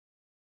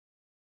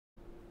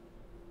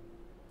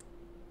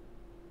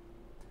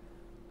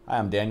Hi,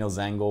 I'm Daniel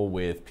Zengel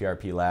with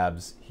PRP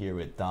Labs here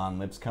with Don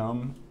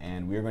Lipscomb,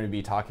 and we're going to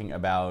be talking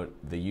about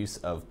the use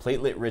of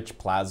platelet-rich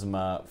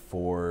plasma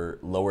for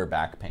lower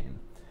back pain.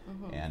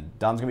 And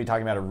Don's going to be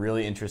talking about a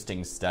really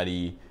interesting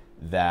study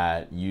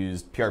that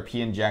used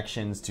PRP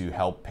injections to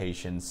help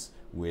patients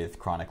with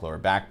chronic lower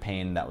back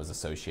pain that was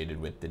associated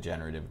with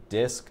degenerative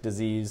disc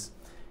disease.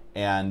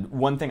 And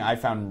one thing I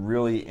found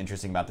really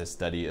interesting about this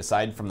study,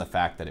 aside from the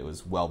fact that it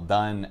was well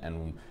done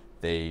and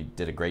they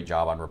did a great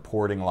job on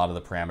reporting a lot of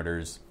the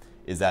parameters,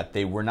 is that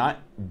they were not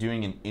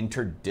doing an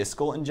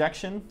interdiscal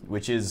injection,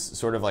 which is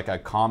sort of like a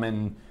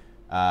common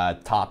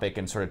topic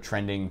and sort of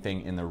trending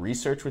thing in the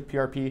research with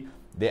PRP.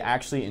 They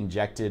actually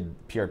injected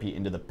PRP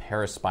into the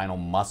paraspinal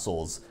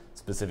muscles,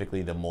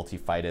 specifically the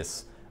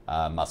multifidus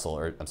muscle,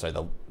 or I'm sorry,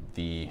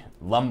 the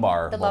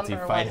lumbar multifidus.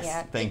 Lumbar one,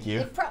 yeah. Thank you.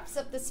 It props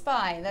up the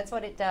spine. That's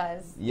what it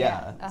does.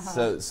 Yeah.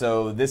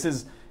 So this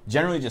is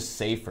generally just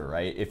safer,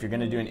 right? If you're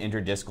going to do an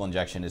interdiscal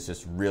injection, it's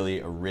just really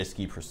a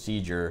risky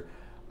procedure.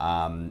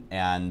 I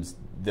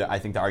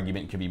think the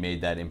argument can be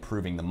made that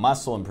improving the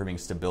muscle, improving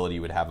stability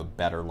would have a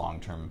better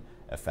long-term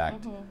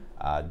effect.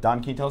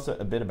 Don, can you tell us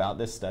a bit about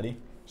this study?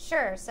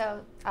 Sure.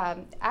 So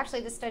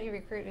actually, the study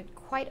recruited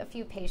quite a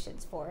few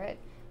patients for it.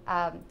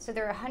 So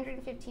there were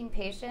 115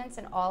 patients,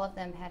 and all of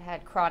them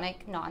had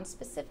chronic,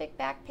 non-specific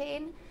back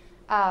pain.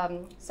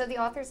 So the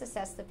authors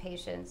assessed the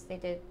patients. They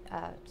did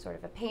sort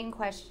of a pain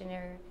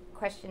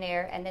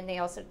questionnaire, and then they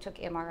also took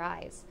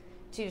MRIs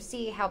to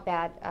see how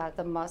bad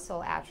the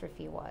muscle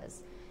atrophy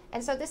was.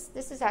 And so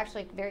this is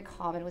actually very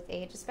common with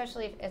age,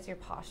 especially as your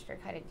posture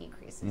kind of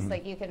decreases.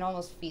 Like you can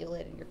almost feel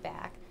it in your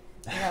back.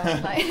 You know,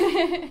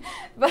 like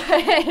but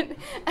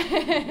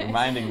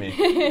Reminding me.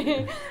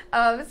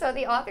 So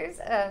the authors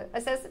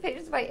assessed the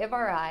patients by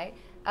MRI,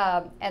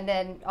 and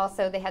then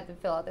also they had them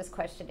fill out this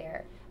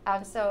questionnaire.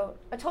 So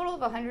a total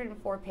of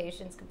 104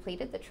 patients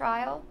completed the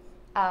trial.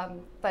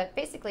 But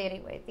basically,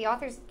 anyway, the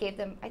authors gave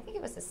them, I think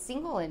it was a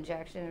single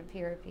injection of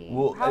PRP.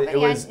 Well, How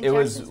many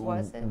injections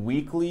was it?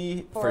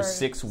 Weekly for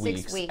 6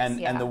 weeks. 6 weeks,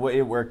 and the way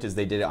it worked is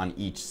they did it on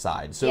each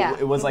side. So Yeah.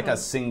 it was like a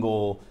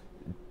single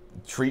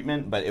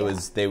treatment, but it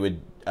was, they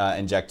would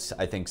inject,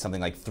 I think,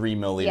 something like 3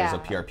 milliliters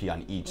of PRP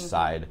on each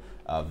side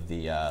of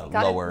the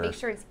lower make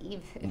sure it's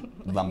even.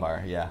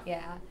 lumbar. Yeah.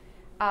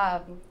 Yeah.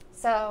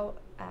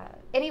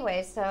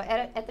 Anyway, so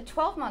at the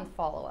 12-month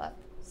follow-up,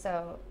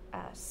 so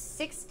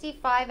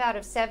 65 out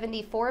of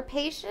 74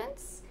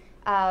 patients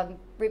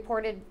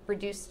reported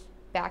reduced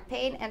back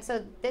pain, and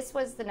so this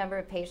was the number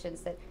of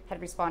patients that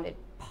had responded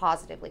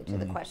positively to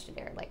the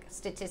questionnaire, like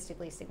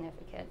statistically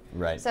significant.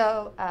 Right.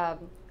 So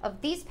of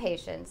these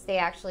patients, they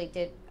actually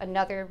did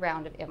another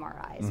round of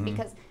MRIs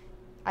because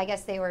I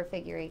guess they were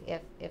figuring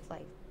if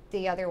like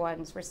the other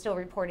ones were still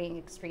reporting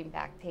extreme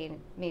back pain,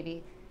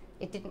 maybe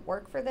it didn't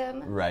work for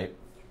them. Right.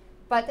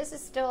 But this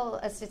is still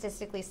a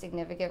statistically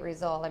significant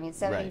result. I mean,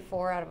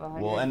 74 out of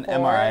 104. Well, and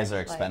MRIs are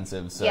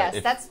expensive. So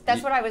yes,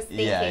 that's what I was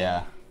thinking.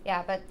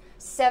 Yeah. But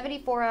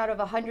 74 out of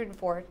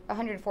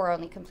 104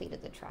 only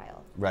completed the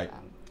trial. Right.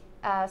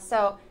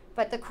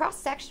 But the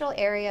cross-sectional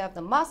area of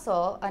the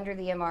muscle under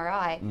the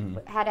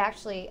MRI had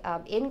actually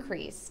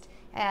increased,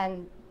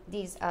 and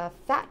these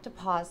fat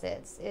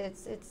deposits,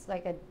 it's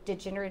like a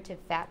degenerative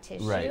fat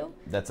tissue. Right.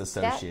 That's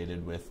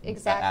associated with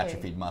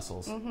atrophied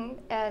muscles.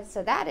 And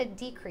so that had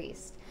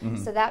decreased.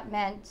 So that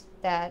meant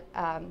that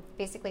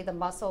basically the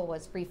muscle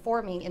was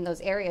reforming in those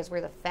areas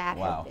where the fat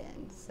had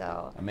been.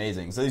 So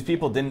amazing. So these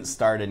people didn't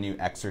start a new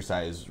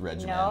exercise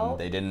regimen. No.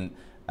 They didn't,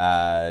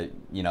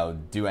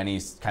 do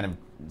any kind of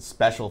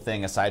special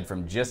thing aside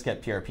from just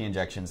get PRP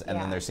injections,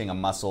 and then they're seeing a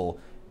muscle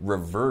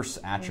reverse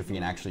atrophy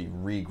and actually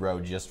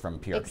regrow just from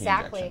PRP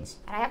injections.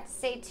 And I have to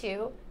say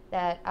too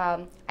that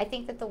I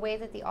think that the way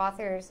that the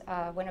authors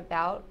went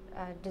about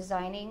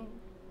designing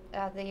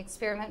the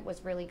experiment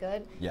was really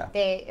good. Yeah.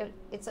 It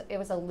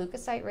was a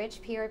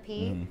leukocyte-rich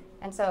PRP,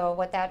 and so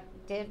what that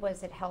did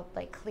was it helped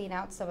like clean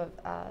out some of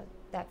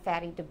that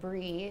fatty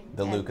debris.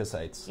 The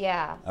leukocytes.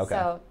 Yeah.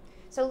 Okay.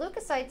 So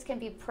leukocytes can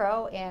be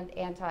pro and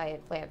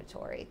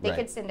anti-inflammatory. They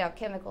could send out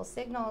chemical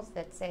signals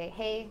that say,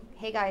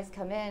 hey guys,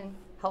 come in,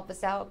 help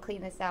us out,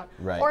 clean this out.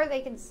 Right. Or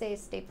they can say,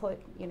 stay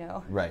put,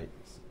 Right.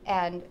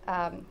 And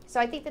so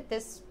I think that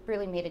this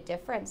really made a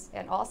difference.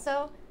 And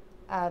also,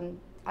 I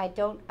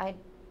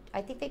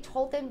think they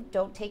told them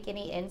don't take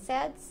any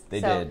NSAIDs.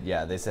 They did,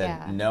 yeah. They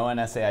said no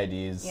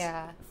NSAIDs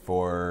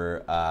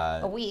for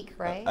a week,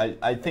 right?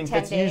 I think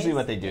that's usually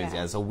what they do. Is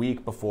it's a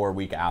week before, a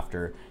week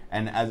after.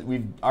 And as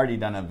we've already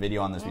done a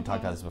video on this, we talked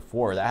about this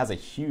before, that has a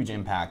huge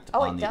impact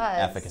on the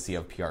efficacy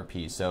of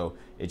PRP. So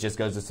it just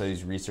goes to say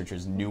these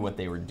researchers knew what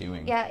they were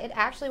doing. Yeah, it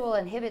actually will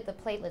inhibit the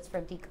platelets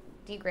from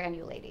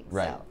degranulating.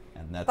 Right. So.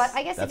 And but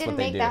I guess it didn't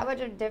make that much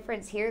of a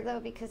difference here,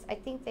 though, because I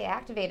think they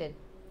activated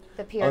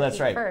the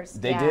PRP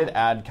first. They did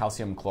add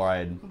calcium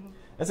chloride.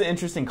 That's an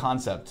interesting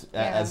concept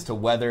as to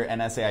whether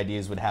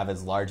NSAIDs would have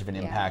as large of an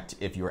impact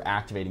if you were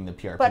activating the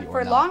PRP or not. But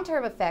for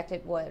long-term effect,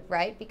 it would,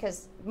 right?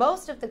 Because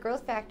most of the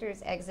growth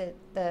factors exit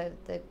the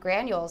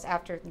granules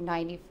after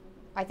 90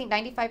 I think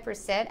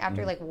 95%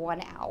 after like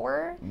 1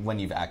 hour. When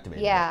you've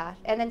activated it. Yeah,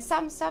 and then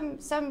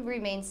some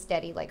remain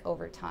steady like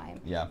over time.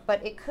 Yeah.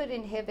 But it could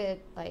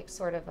inhibit like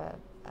sort of a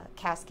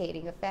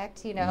cascading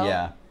effect, you know?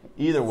 Yeah.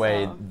 Either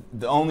way,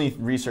 the only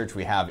research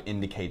we have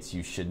indicates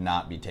you should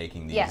not be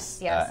taking these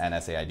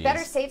NSAIDs.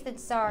 Better safe than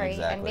sorry.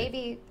 Exactly. And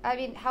maybe, I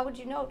mean, how would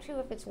you know too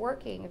if it's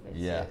working? If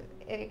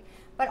it's,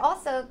 but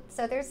also,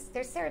 so there's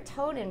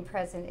serotonin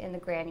present in the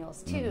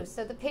granules too.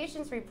 So the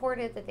patients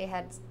reported that they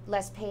had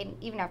less pain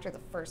even after the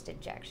first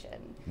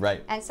injection.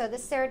 Right. And so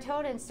this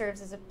serotonin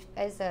serves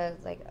as a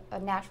like a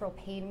natural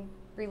pain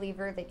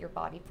reliever that your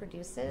body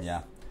produces.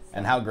 Yeah.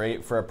 And how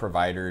great for a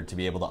provider to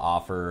be able to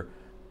offer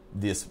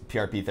this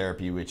PRP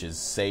therapy, which is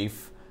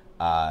safe,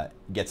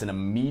 gets an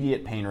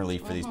immediate pain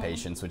relief for these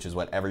patients, which is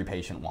what every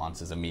patient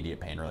wants, is immediate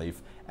pain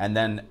relief. And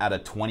then at a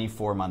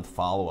 24-month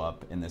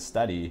follow-up in this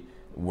study,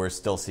 we're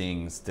still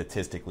seeing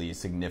statistically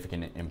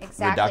significant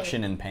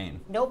reduction in pain.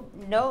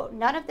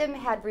 None of them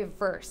had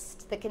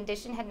reversed. The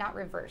condition had not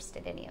reversed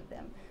in any of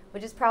them,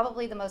 which is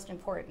probably the most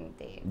important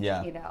thing.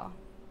 Yeah. You know,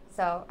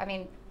 so I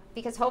mean,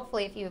 because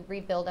hopefully, if you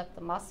rebuild up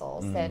the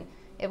muscles, then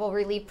it will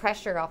relieve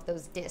pressure off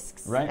those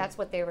discs. Right. That's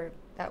what they were.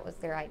 That was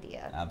their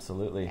idea.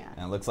 Absolutely. Yeah.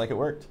 And it looks like it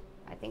worked.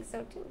 I think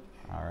so too.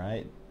 All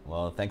right.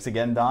 Well, thanks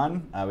again,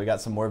 Dawn. We got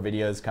some more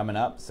videos coming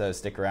up, so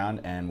stick around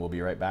and we'll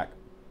be right back.